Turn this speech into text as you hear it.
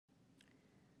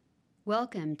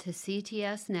Welcome to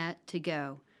CTSNet to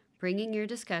Go, bringing your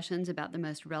discussions about the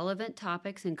most relevant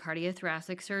topics in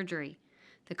cardiothoracic surgery.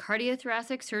 The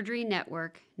Cardiothoracic Surgery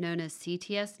Network, known as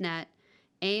CTSNet,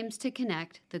 aims to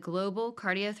connect the global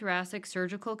cardiothoracic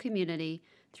surgical community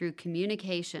through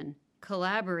communication,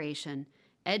 collaboration,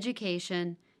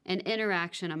 education, and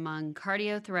interaction among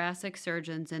cardiothoracic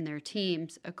surgeons and their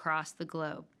teams across the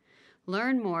globe.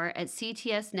 Learn more at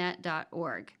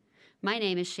ctsnet.org. My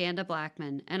name is Shanda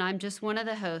Blackman, and I'm just one of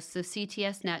the hosts of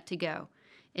CTSNet to Go.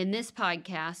 In this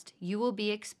podcast, you will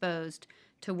be exposed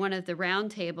to one of the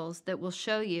roundtables that will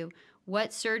show you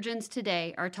what surgeons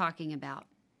today are talking about.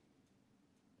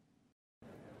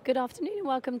 Good afternoon and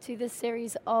welcome to this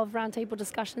series of roundtable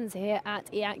discussions here at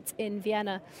EACT in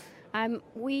Vienna.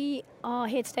 We are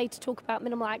here today to talk about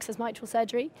minimal access mitral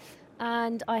surgery,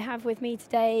 and I have with me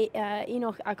today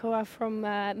Enoch Akoa from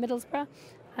Middlesbrough,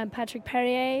 Patrick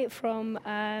Perrier from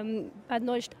Bad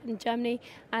Neustadt in Germany,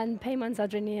 and Peyman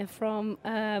Zadrinier from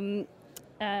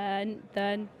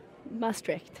the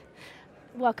Maastricht.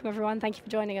 Welcome everyone, thank you for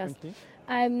joining us.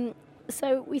 Thank you.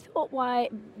 So we thought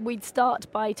we'd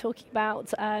start by talking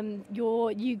about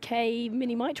your UK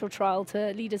mini mitral trial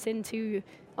to lead us into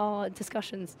our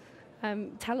discussions.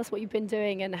 Tell us what you've been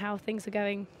doing and how things are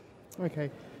going.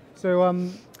 Okay, so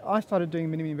I started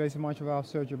doing minimally invasive mitral valve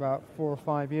surgery about 4 or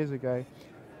 5 years ago.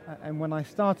 And when I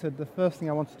started, the first thing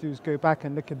I wanted to do is go back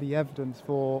and look at the evidence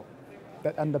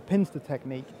that underpins the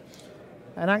technique.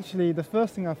 And actually, the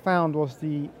first thing I found was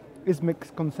the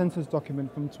ISMIC consensus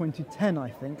document from 2010, I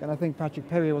think. And I think Patrick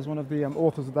Perrier was one of the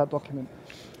authors of that document.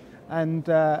 And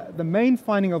the main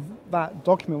finding of that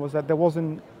document was that there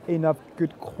wasn't enough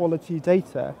good quality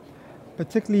data,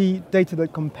 particularly data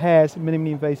that compares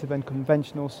minimally invasive and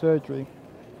conventional surgery.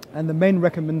 And the main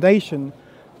recommendation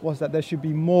was that there should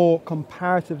be more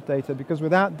comparative data, because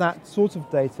without that sort of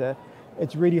data,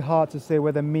 it's really hard to say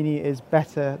whether mini is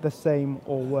better, the same,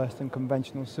 or worse than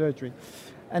conventional surgery.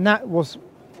 And that was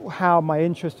how my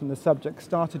interest in the subject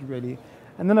started, really.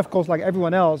 And then, of course, like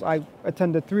everyone else, I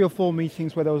attended 3 or 4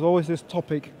 meetings where there was always this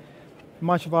topic: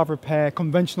 mitral valve repair,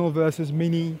 conventional versus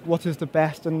mini, what is the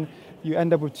best? And you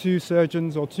end up with 2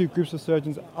 surgeons or 2 groups of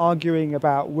surgeons arguing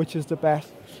about which is the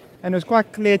best. And it was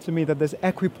quite clear to me that there's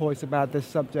equipoise about this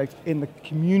subject in the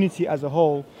community as a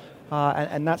whole,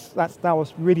 and that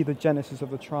was really the genesis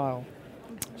of the trial.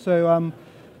 So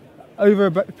over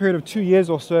a period of 2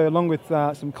 years or so, along with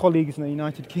some colleagues in the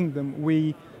United Kingdom,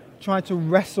 we tried to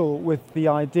wrestle with the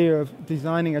idea of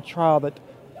designing a trial that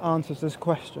answers this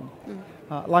question.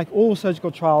 Like all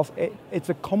surgical trials, it's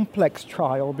a complex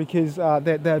trial because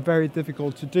they're very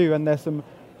difficult to do, and there's some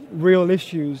real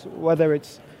issues, whether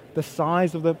it's the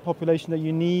size of the population that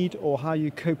you need, or how you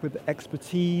cope with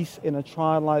expertise in a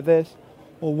trial like this,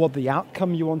 or what the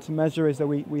outcome you want to measure is, that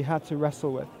we had to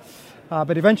wrestle with.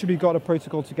 But eventually we got a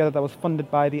protocol together that was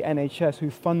funded by the NHS, who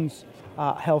funds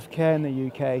healthcare in the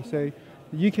UK. So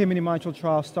the UK mini mitral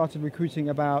trial started recruiting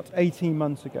about 18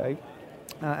 months ago,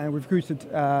 and we've recruited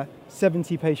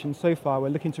 70 patients so far. We're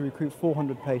looking to recruit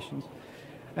 400 patients.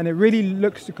 And it really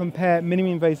looks to compare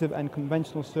minimally invasive and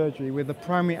conventional surgery, with the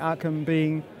primary outcome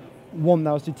being one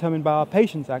that was determined by our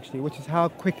patients, actually, which is how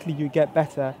quickly you get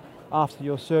better after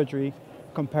your surgery,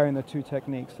 comparing the 2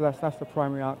 techniques. So that's the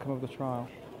primary outcome of the trial.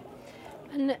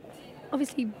 And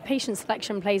obviously patient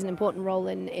selection plays an important role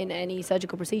in any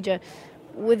surgical procedure.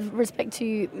 With respect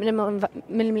to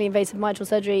minimally invasive mitral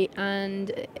surgery,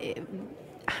 and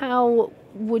how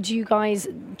would you guys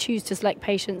choose to select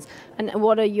patients, and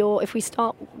what are if we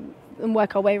start and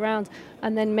work our way around,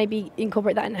 and then maybe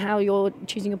incorporate that in how you're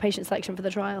choosing your patient selection for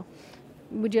the trial?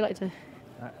 Would you like to?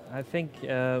 I think,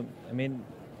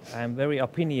 I'm very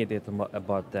opinionated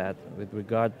about that, with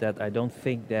regard that I don't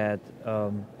think that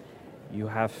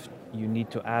you need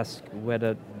to ask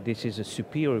whether this is a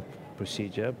superior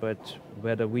procedure, but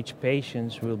whether which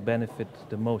patients will benefit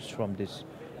the most from this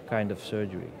kind of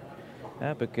surgery.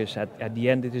 Because at the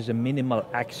end it is a minimal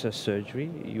access surgery.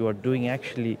 You are doing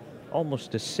actually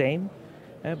almost the same,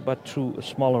 but through a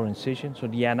smaller incision. So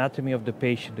the anatomy of the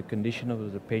patient, the condition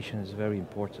of the patient is very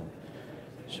important.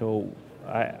 So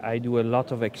I do a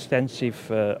lot of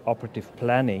extensive operative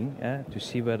planning to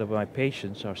see whether my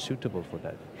patients are suitable for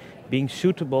that. Being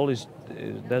suitable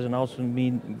doesn't also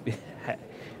mean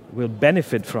will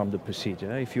benefit from the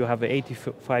procedure. If you have an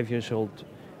 85 years old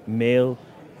male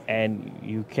and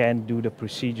you can do the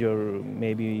procedure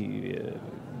maybe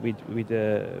with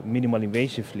minimal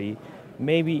invasively,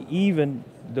 maybe even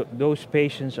those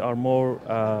patients are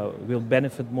will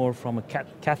benefit more from a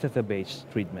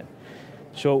catheter-based treatment.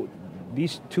 So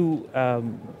these 2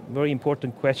 very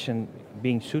important questions,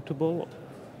 being suitable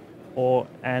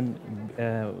and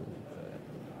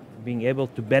being able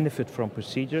to benefit from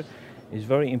procedure is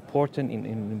very important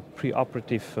in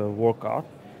preoperative workup,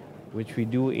 which we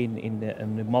do in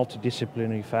a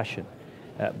multidisciplinary fashion.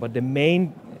 But the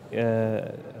main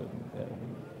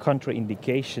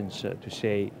contraindications to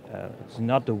say it's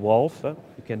not the valve.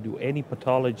 You can do any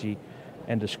pathology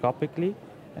endoscopically,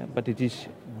 but it is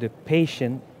the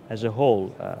patient as a whole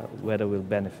whether will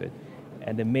benefit.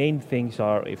 And the main things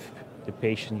are if the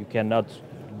patient, you cannot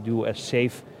do a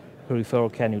safe peripheral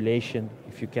cannulation,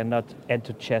 if you cannot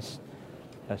enter chest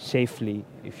safely,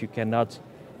 if you cannot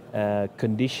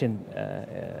condition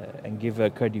and give a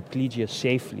cardioplegia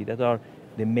safely. That are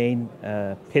the main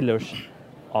pillars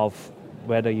of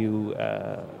whether you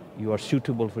are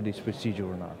suitable for this procedure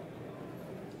or not.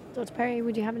 Dr. Perry,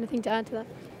 would you have anything to add to that?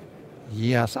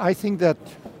 Yes, I think that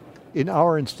in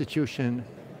our institution,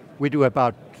 we do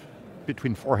about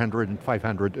between 400 and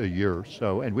 500 a year.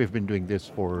 So, and we've been doing this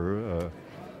for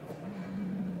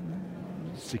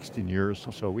 16 years.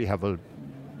 So we have a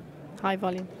High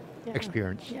volume. Yeah.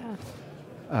 experience.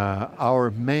 Yeah.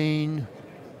 Our main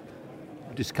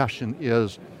discussion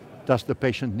is, does the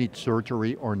patient need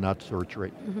surgery or not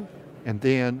surgery? Mm-hmm. And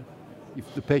then,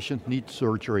 if the patient needs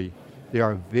surgery, there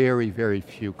are very, very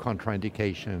few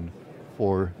contraindications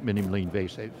for minimally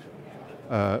invasive.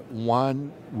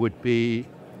 One would be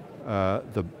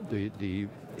the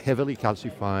heavily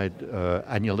calcified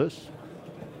annulus.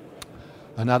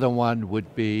 Another one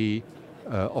would be,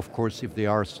 of course, if there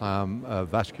are some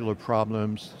vascular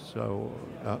problems, so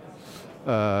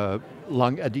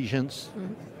lung adhesions,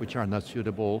 which are not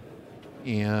suitable,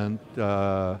 and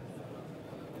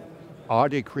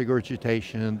aortic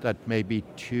regurgitation that may be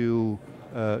too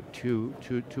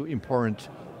important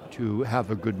to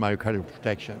have a good myocardial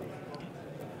protection.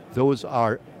 Those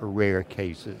are rare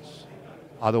cases.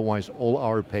 Otherwise, all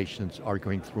our patients are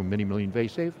going through minimally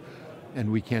invasive,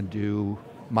 and we can do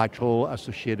mitral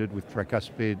associated with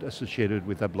tricuspid, associated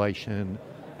with ablation,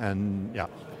 and yeah.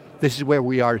 This is where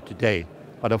we are today.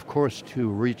 But of course, to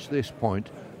reach this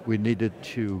point, we needed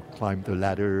to climb the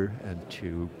ladder and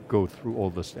to go through all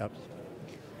the steps.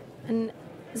 And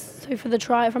so for the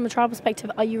trial, from a trial perspective,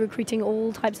 are you recruiting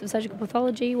all types of surgical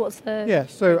pathology? What's the... Yeah,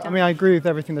 so I mean, I agree with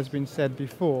everything that's been said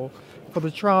before. For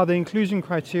the trial, the inclusion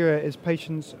criteria is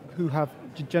patients who have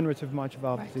degenerative mitral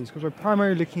valve disease, because we're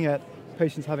primarily looking at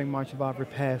patients having mitral valve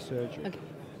repair surgery. Okay.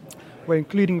 We're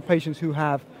including patients who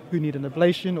need an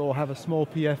ablation or have a small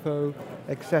PFO,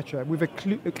 etc. We've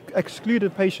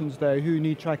excluded patients, though, who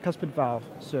need tricuspid valve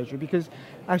surgery, because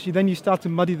actually then you start to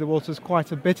muddy the waters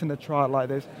quite a bit in a trial like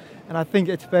this. And I think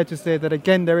it's fair to say that,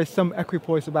 again, there is some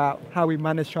equipoise about how we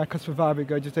manage tricuspid valve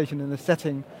regurgitation in the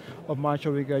setting of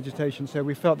mitral regurgitation, so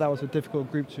we felt that was a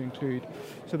difficult group to include.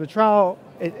 So the trial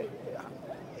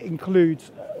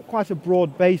includes quite a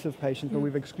broad base of patients, but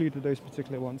we've excluded those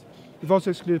particular ones. We've also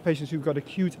excluded patients who've got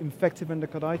acute infective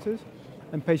endocarditis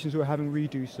and patients who are having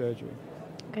redo surgery.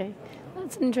 Okay,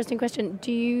 that's an interesting question.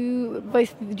 Do you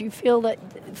feel that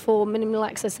for minimal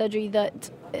access surgery that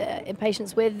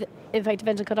patients with infective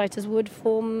endocarditis would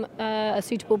form a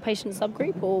suitable patient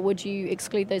subgroup, or would you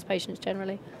exclude those patients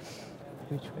generally?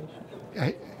 Which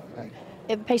patient?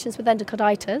 If patients with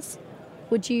endocarditis,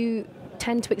 would you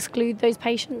tend to exclude those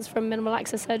patients from minimal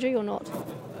access surgery or not?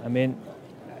 I mean,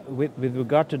 with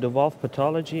regard to the valve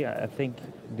pathology, I think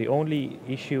the only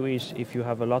issue is if you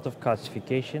have a lot of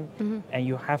calcification and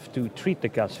you have to treat the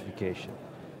calcification.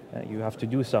 You have to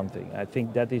do something. I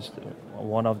think that is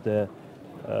one of the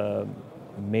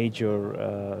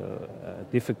major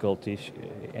difficulties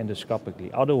endoscopically.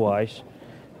 Otherwise,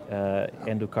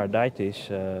 endocarditis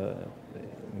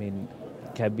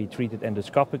can be treated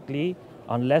endoscopically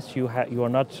unless you are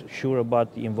not sure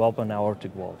about the involvement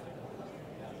aortic valve.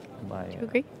 Do you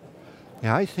agree?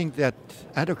 Yeah, I think that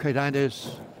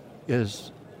endocarditis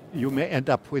is, you may end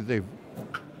up with a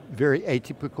very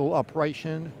atypical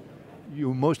operation.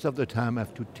 You most of the time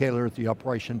have to tailor the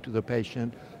operation to the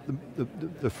patient.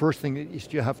 The first thing is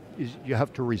you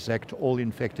have to resect all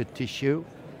infected tissue,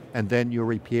 and then you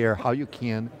repair how you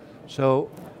can. So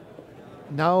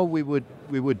now we would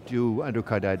do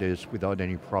endocarditis without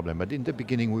any problem. But in the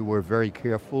beginning, we were very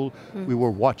careful. We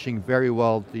were watching very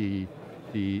well the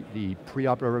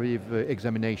preoperative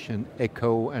examination,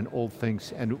 echo, and all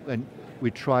things, and we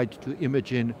tried to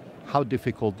imagine how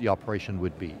difficult the operation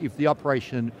would be. If the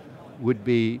operation would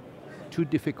be too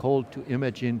difficult to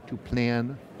imagine, to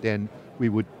plan, then we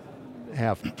would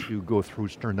have to go through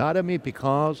sternotomy,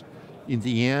 because in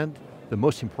the end, the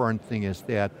most important thing is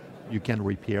that you can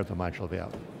repair the mitral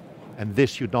valve. And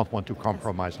this, you don't want to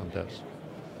compromise on this.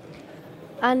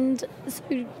 And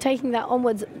so taking that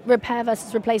onwards, repair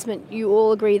versus replacement, you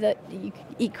all agree that you can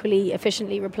equally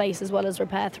efficiently replace as well as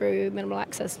repair through minimal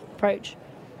access approach?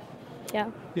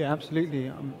 Yeah. Yeah,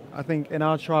 absolutely. I think in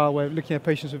our trial we're looking at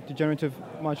patients with degenerative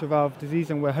mitral valve disease,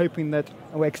 and we're hoping that,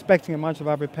 and we're expecting a mitral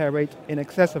valve repair rate in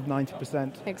excess of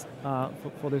 90%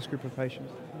 for this group of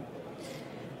patients.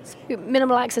 So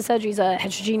minimal access surgery is a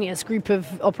heterogeneous group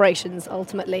of operations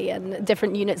ultimately, and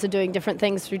different units are doing different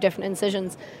things through different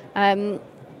incisions.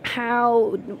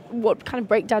 What kind of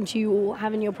breakdown do you all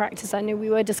have in your practice? I know we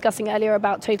were discussing earlier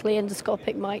about totally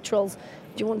endoscopic mitrals.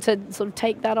 Do you want to sort of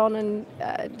take that on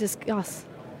and discuss?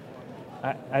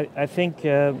 I think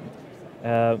the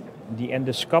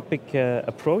endoscopic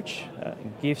approach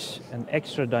gives an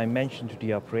extra dimension to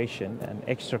the operation and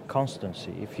extra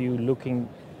constancy. If you're looking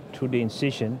through the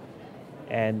incision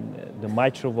and the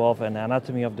mitral valve and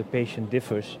anatomy of the patient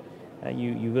differs,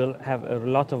 you will have a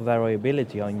lot of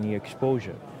variability on the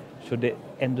exposure. So the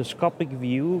endoscopic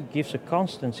view gives a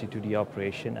constancy to the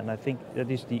operation, and I think that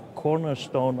is the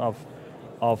cornerstone of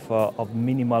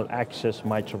minimal access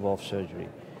mitral valve surgery.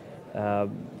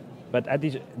 But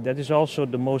that is also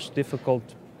the most difficult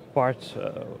part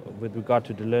with regard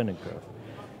to the learning curve.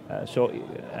 So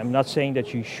I'm not saying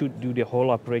that you should do the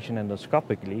whole operation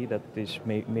endoscopically, that is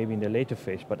maybe in the later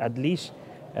phase, but at least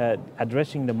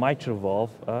addressing the mitral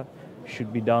valve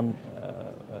should be done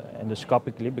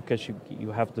endoscopically, because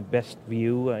you have the best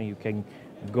view and you can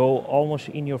go almost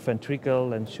in your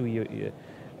ventricle, and so you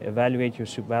evaluate your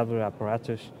subvalvular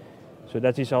apparatus. So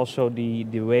that is also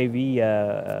the way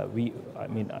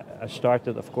I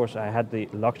started. Of course, I had the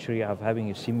luxury of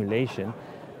having a simulation,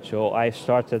 so I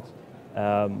started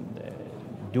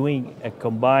doing a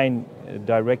combined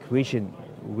direct vision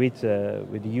with the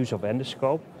use of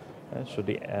endoscope. So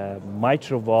the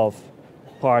mitral valve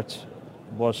part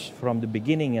was from the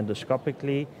beginning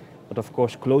endoscopically, but of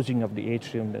course closing of the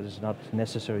atrium, that is not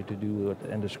necessary to do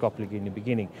endoscopically in the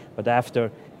beginning. But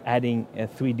after adding a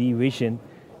 3D vision,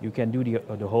 you can do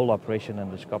the whole operation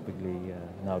endoscopically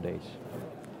nowadays.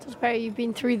 So Perry, you've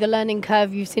been through the learning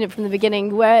curve, you've seen it from the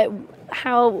beginning.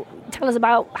 Tell us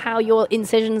about how your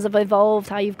incisions have evolved,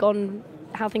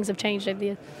 how things have changed over the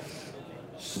years.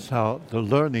 So the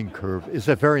learning curve is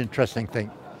a very interesting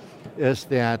thing, is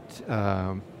that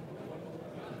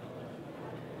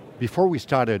before we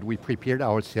started, we prepared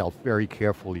ourselves very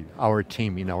carefully, our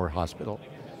team in our hospital,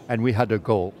 and we had a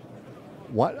goal.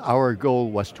 Our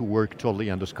goal was to work totally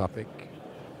endoscopic,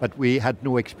 but we had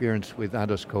no experience with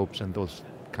endoscopes and those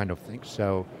kind of things.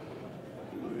 So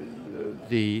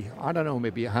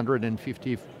maybe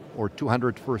 150 or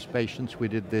 200 first patients, we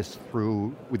did this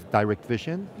with direct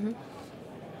vision.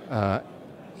 Mm-hmm.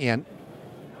 And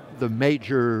the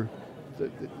major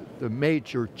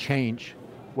change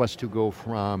was to go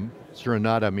from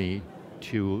sternotomy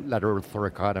to lateral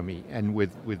thoracotomy, and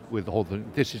with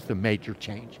this is the major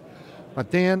change.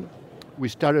 But then we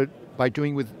started by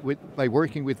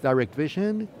working with direct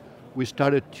vision, we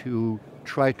started to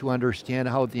try to understand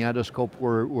how the endoscope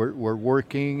were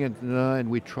working, and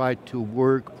we tried to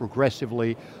work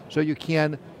progressively. So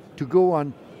to go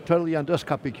on totally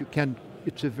endoscopic,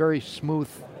 it's a very smooth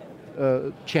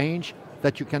change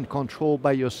that you can control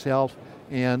by yourself.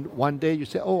 And one day you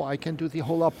say, oh, I can do the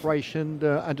whole operation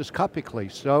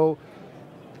endoscopically. So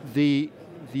the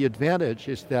advantage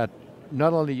is that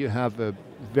not only you have a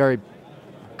very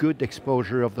good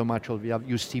exposure of the mitral valve,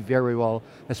 you see very well,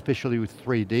 especially with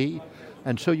 3D,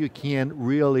 and so you can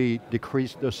really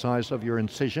decrease the size of your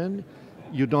incision.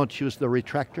 You don't use the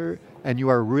retractor, and you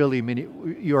are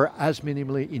as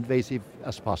minimally invasive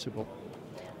as possible.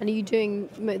 And are you doing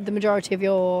the majority of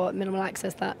your minimal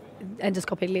access that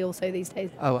endoscopically also these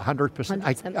days? Oh,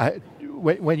 100%.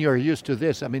 When you're used to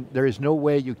this, there is no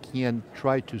way you can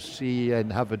try to see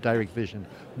and have a direct vision.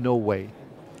 No way.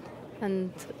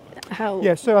 And how?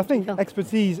 Yeah, so I think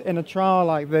expertise in a trial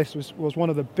like this was one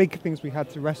of the big things we had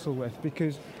to wrestle with,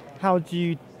 because how do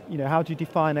you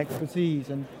define expertise?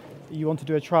 And you want to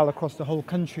do a trial across the whole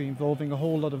country involving a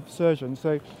whole lot of surgeons.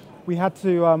 So we had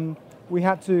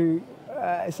to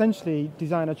essentially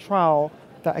design a trial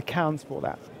that accounts for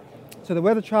that. So the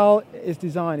way the trial is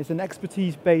designed is an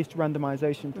expertise-based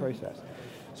randomization process.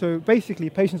 So basically,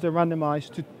 patients are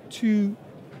randomized to two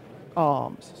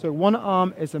arms. So one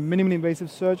arm is a minimally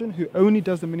invasive surgeon who only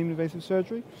does the minimally invasive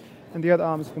surgery, and the other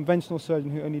arm is a conventional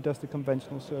surgeon who only does the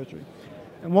conventional surgery.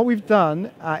 And what we've done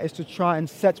is to try and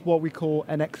set what we call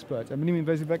an expert, a minimally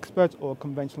invasive expert or a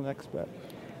conventional expert.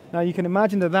 Now you can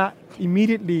imagine that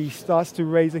immediately starts to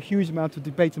raise a huge amount of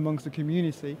debate amongst the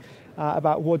community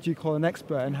about what do you call an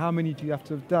expert and how many do you have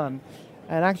to have done.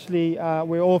 And actually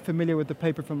we're all familiar with the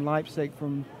paper from Leipzig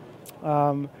from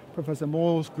Professor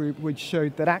Moore's group, which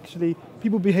showed that actually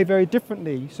people behave very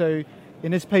differently. So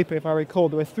in this paper, if I recall,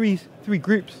 there were three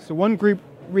groups. So one group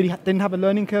really didn't have a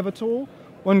learning curve at all.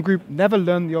 One group never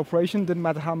learned the operation, didn't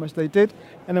matter how much they did.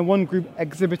 And then one group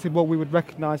exhibited what we would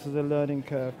recognize as a learning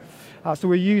curve. So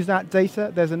we use that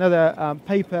data. There's another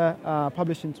paper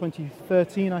published in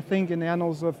 2013, I think, in the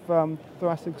Annals of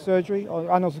Thoracic Surgery,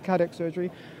 or Annals of Cardiac Surgery,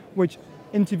 which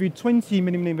interviewed 20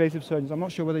 minimally invasive surgeons. I'm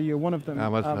not sure whether you're one of them,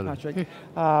 Patrick.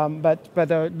 But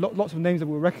there are lots of names that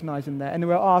we recognize in there. And we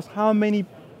were asked, how many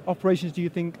operations do you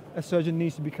think a surgeon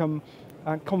needs to become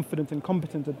confident and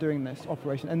competent at doing this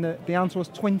operation? And the answer was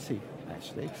 20,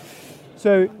 actually.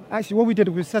 So actually what we did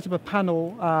was set up a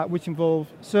panel which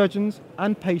involved surgeons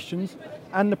and patients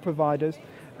and the providers,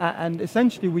 and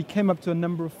essentially we came up to a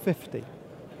number of 50.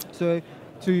 So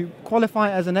to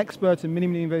qualify as an expert in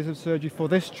minimally invasive surgery for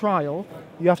this trial,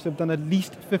 you have to have done at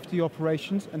least 50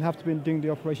 operations and have to have been doing the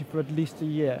operation for at least a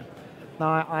year.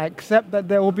 Now, I accept that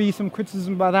there will be some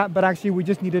criticism about that, but actually we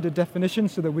just needed a definition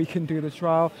so that we can do the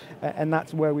trial, and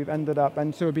that's where we've ended up.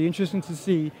 And so it'll be interesting to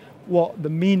see what the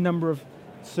mean number of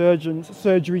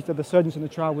surgeries that the surgeons in the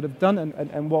trial would have done,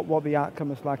 and what the outcome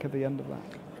is like at the end of that.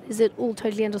 Is it all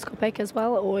totally endoscopic as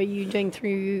well, or are you doing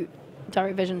through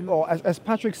direct vision? Well, as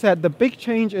Patrick said, the big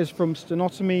change is from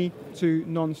stenotomy to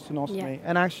non-stenotomy.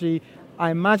 And actually,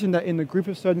 I imagine that in the group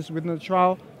of surgeons within the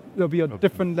trial, there'll be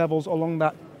different levels along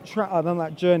that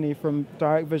journey from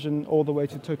direct vision all the way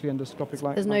to totally endoscopic.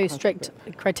 There's no strict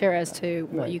criteria as to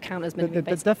what you count as minimally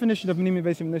invasive. The definition of minimally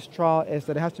invasive in this trial is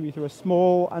that it has to be through a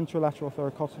small anterolateral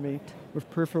thoracotomy with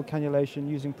peripheral cannulation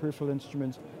using peripheral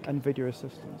instruments and video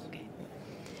assistance. Okay.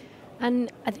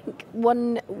 And I think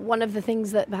one of the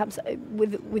things that perhaps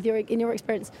in your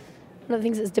experience, one of the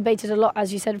things that's debated a lot,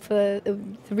 as you said, for the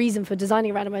reason for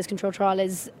designing a randomized control trial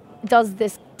is, does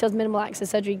minimal access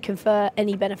surgery confer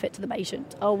any benefit to the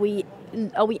patient? Are we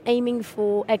aiming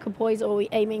for equipoise, or are we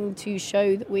aiming to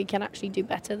show that we can actually do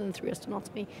better than through a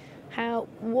stenotomy?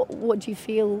 What do you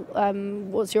feel?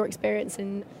 What's your experience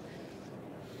in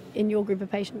your group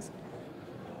of patients?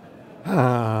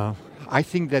 I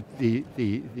think that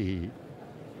the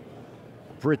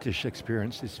British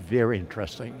experience is very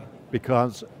interesting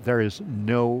because there is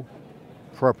no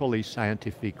properly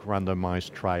scientific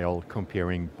randomized trial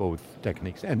comparing both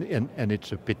techniques, and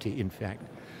it's a pity, in fact.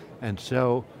 And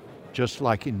so, just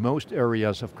like in most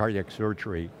areas of cardiac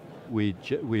surgery, we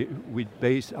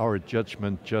base our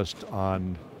judgment just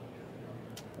on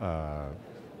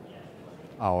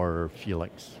our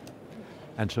feelings.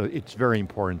 And so it's very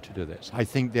important to do this. I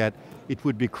think that it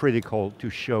would be critical to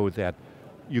show that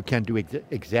you can do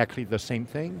exactly the same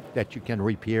thing, that you can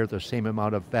repair the same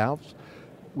amount of valves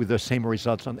with the same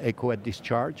results on echo at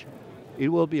discharge. It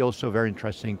will be also very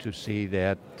interesting to see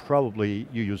that probably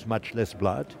you use much less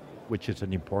blood, which is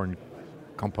an important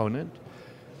component.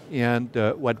 And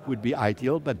what would be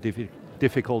ideal but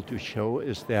difficult to show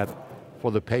is that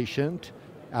for the patient,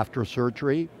 after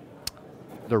surgery,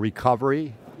 the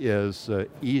recovery is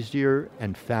easier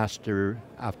and faster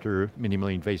after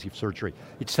minimally invasive surgery.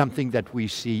 It's something that we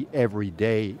see every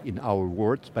day in our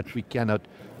wards, but we cannot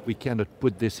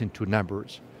put this into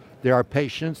numbers. There are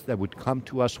patients that would come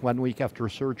to us 1 week after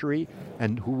surgery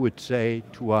and who would say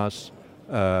to us,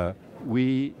 I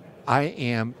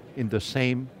am in the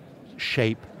same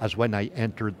shape as when I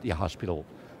entered the hospital.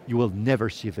 You will never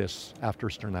see this after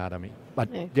sternotomy, but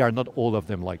they are not all of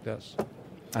them like this,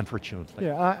 unfortunately.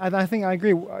 Yeah, I think I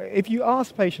agree. If you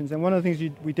ask patients, and one of the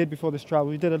things we did before this trial,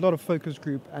 we did a lot of focus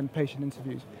group and patient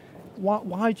interviews.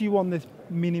 Why do you want this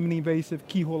minimally invasive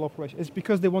keyhole operation? It's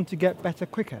because they want to get better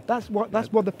quicker. That's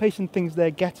what the patient thinks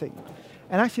they're getting.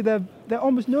 And actually there are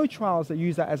almost no trials that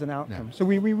use that as an outcome. No. So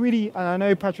we really, and I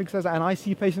know Patrick says that, and I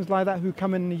see patients like that who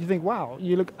come in and you think, wow,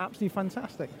 you look absolutely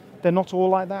fantastic. They're not all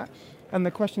like that. And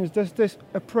the question is, does this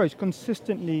approach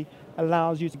consistently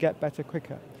allows you to get better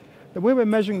quicker? The way we're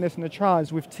measuring this in the trial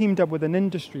is we've teamed up with an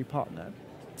industry partner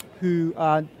who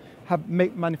have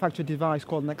manufactured a device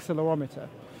called an accelerometer.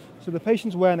 So the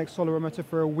patients wear an accelerometer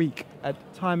for a week at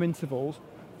time intervals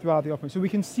throughout the operation. So we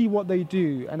can see what they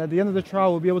do. And at the end of the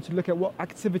trial, we'll be able to look at what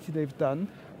activity they've done,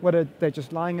 whether they're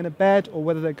just lying in a bed or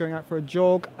whether they're going out for a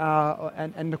jog,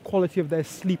 and the quality of their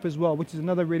sleep as well, which is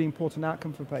another really important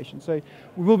outcome for patients. So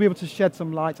we will be able to shed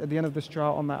some light at the end of this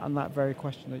trial on that very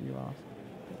question that you asked.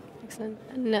 Excellent.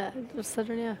 And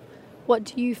Sadrina, what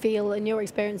do you feel in your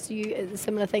experience? Do you a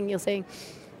similar thing you're seeing?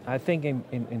 I think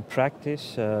in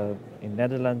practice, in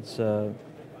Netherlands,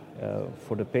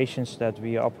 for the patients that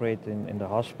we operate in the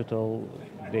hospital,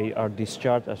 they are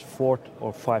discharged as 4th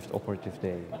or 5th operative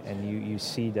day, and you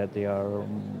see that they are.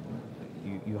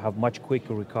 You you have much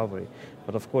quicker recovery.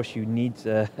 But of course you need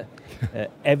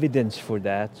evidence for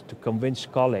that to convince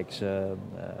colleagues to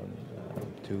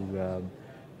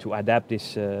adapt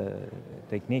this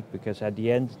technique, because at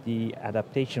the end the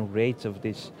adaptation rate of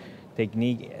this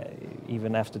technique,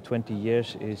 even after 20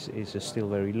 years, is still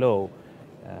very low.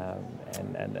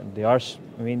 And there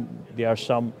are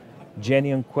some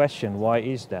genuine question. Why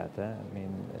is that? I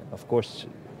mean, of course,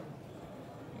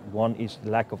 one is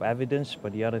the lack of evidence,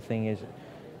 but the other thing is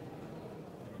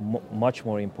much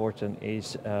more important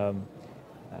is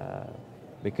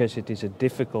because it is a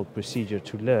difficult procedure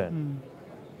to learn.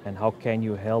 And how can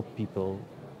you help people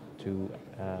to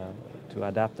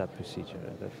adapt that procedure?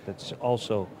 That's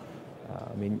also,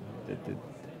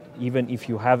 even if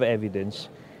you have evidence,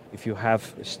 if you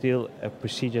have still a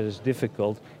procedure that's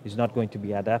difficult, it's not going to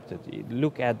be adapted.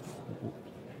 Look at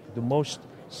the most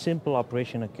simple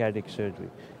operation in cardiac surgery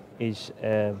is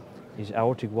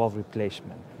aortic valve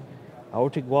replacement.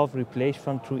 Aortic valve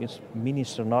replacement through mini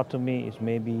sternotomy is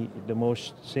maybe the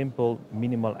most simple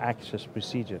minimal access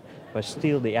procedure, but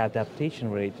still the adaptation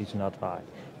rate is not high.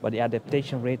 But the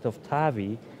adaptation rate of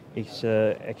TAVI is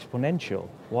exponential.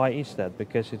 Why is that?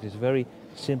 Because it is very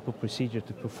simple procedure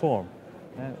to perform,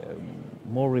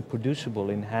 more reproducible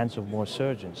in hands of more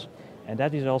surgeons. And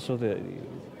that is also the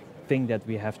thing that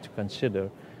we have to consider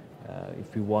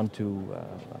if we want to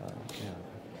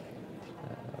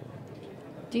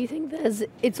Do you think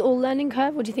it's all learning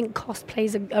curve, or do you think cost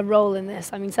plays a role in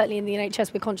this? I mean, certainly in the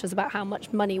NHS, we're conscious about how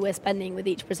much money we're spending with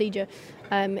each procedure.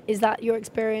 Is that your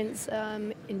experience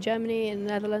in Germany, in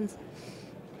the Netherlands?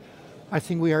 I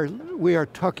think we are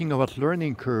talking about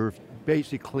learning curve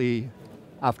basically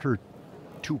after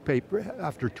two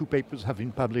papers have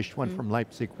been published, one from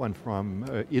Leipzig, one from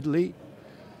Italy,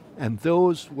 and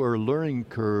those were learning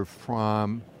curve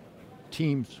from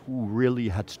teams who really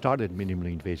had started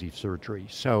minimally invasive surgery.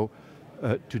 So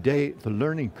today the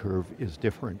learning curve is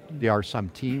different. There are some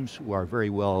teams who are very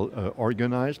well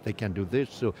organized, they can do this,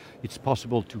 so it's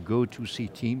possible to go to see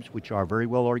teams which are very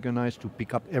well organized to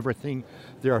pick up everything.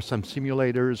 There are some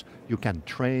simulators, you can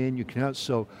train,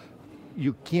 so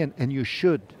you can and you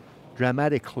should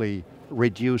dramatically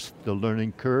reduce the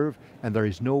learning curve, and there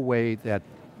is no way that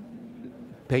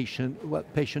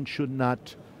patients should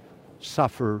not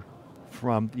suffer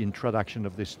from the introduction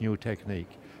of this new technique.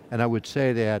 And I would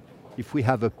say that if we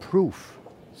have a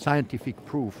scientific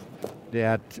proof,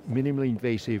 that minimally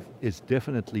invasive is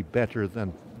definitely better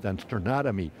than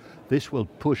sternotomy, this will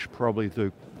push probably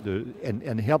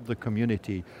and help the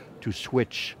community to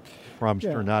switch from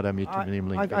sternotomy to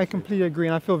minimally invasive. I completely agree,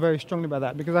 and I feel very strongly about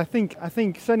that, because I think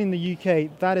certainly in the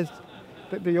UK, that is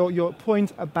your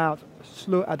point about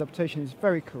slow adaptation is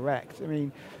very correct. I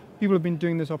mean, people have been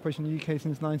doing this operation in the UK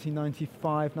since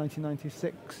 1995,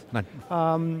 1996.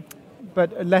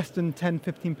 But less than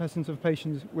 10-15% of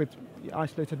patients with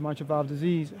isolated mitral valve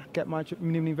disease get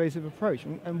minimally invasive approach.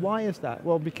 And why is that?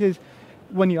 Well, because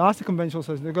when you ask the conventional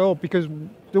surgeons, they go, oh, because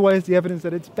where is the evidence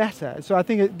that it's better? So I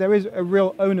think there is a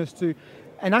real onus to,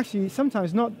 and actually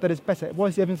sometimes not that it's better, what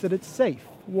is the evidence that it's safe?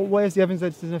 Where is the evidence that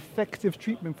it's an effective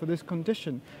treatment for this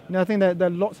condition? I think that there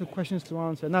are lots of questions to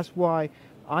answer, and that's why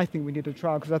I think we need a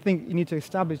trial, because I think you need to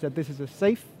establish that this is a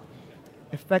safe,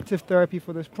 effective therapy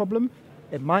for this problem.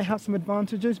 It might have some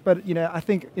advantages, but I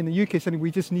think in the UK setting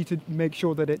we just need to make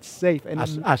sure that it's safe, and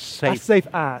as safe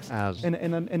as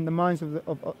in the minds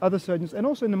of other surgeons, and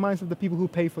also in the minds of the people who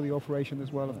pay for the operation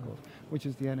as well, of course, which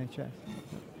is the NHS.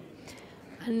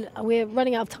 And we're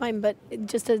running out of time, but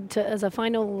just as a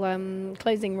final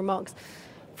closing remarks,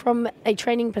 from a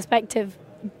training perspective,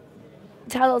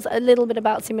 tell us a little bit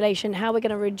about simulation, how we're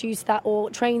going to reduce that or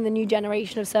train the new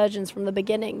generation of surgeons from the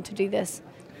beginning to do this.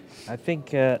 I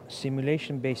think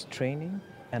simulation-based training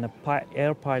and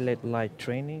air pilot-like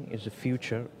training is the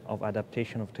future of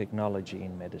adaptation of technology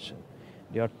in medicine.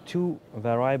 There are two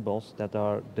variables that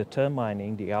are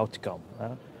determining the outcome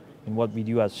in what we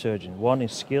do as surgeons. One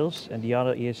is skills, and the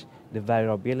other is the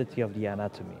variability of the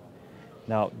anatomy.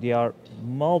 Now, there are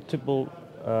multiple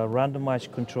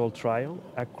randomized controlled trial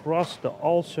across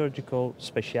all surgical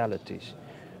specialties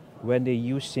when they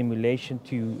use simulation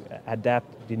to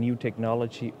adapt the new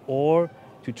technology or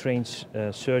to train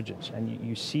surgeons. And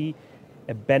you see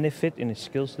a benefit in the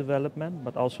skills development,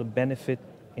 but also benefit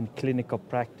in clinical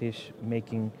practice,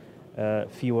 making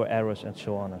fewer errors and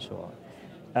so on and so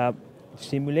on.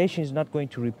 Simulation is not going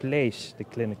to replace the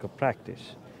clinical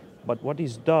practice, but what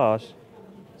it does,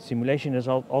 simulation is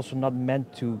also not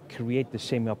meant to create the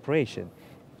same operation,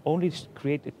 only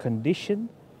create a condition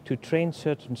to train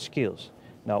certain skills.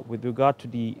 Now, with regard to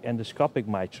the endoscopic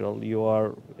mitral,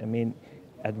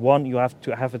 At one, you have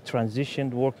to have a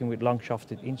transition working with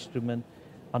long-shafted instrument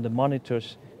on the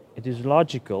monitors. It is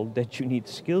logical that you need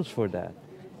skills for that.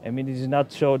 I mean, it is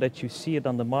not so that you see it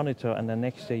on the monitor and the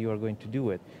next day you are going to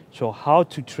do it. So how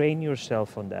to train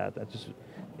yourself on that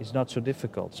is not so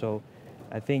difficult. So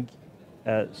I think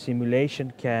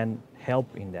simulation can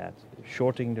help in that,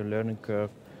 shortening the learning curve.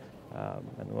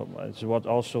 And it's what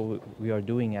also we are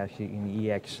doing actually in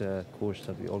the EX course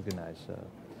that we organize.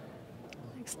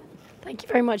 Excellent. Thank you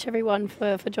very much, everyone,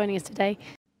 for joining us today.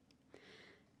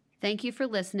 Thank you for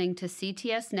listening to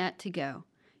CTSNet to Go,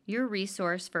 your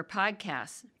resource for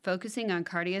podcasts focusing on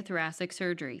cardiothoracic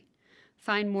surgery.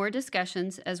 Find more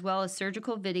discussions as well as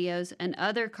surgical videos and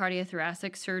other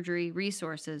cardiothoracic surgery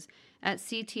resources at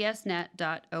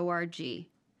ctsnet.org.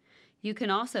 You can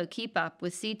also keep up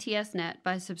with CTSNet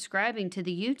by subscribing to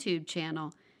the YouTube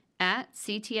channel at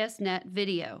CTSNet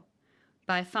Video,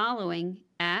 by following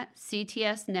at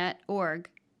CTSNet.org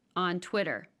on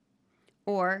Twitter,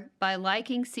 or by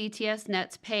liking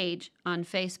CTSNet's page on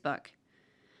Facebook.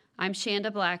 I'm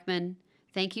Shanda Blackman.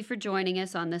 Thank you for joining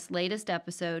us on this latest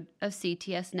episode of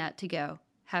CTSNet to Go.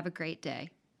 Have a great day.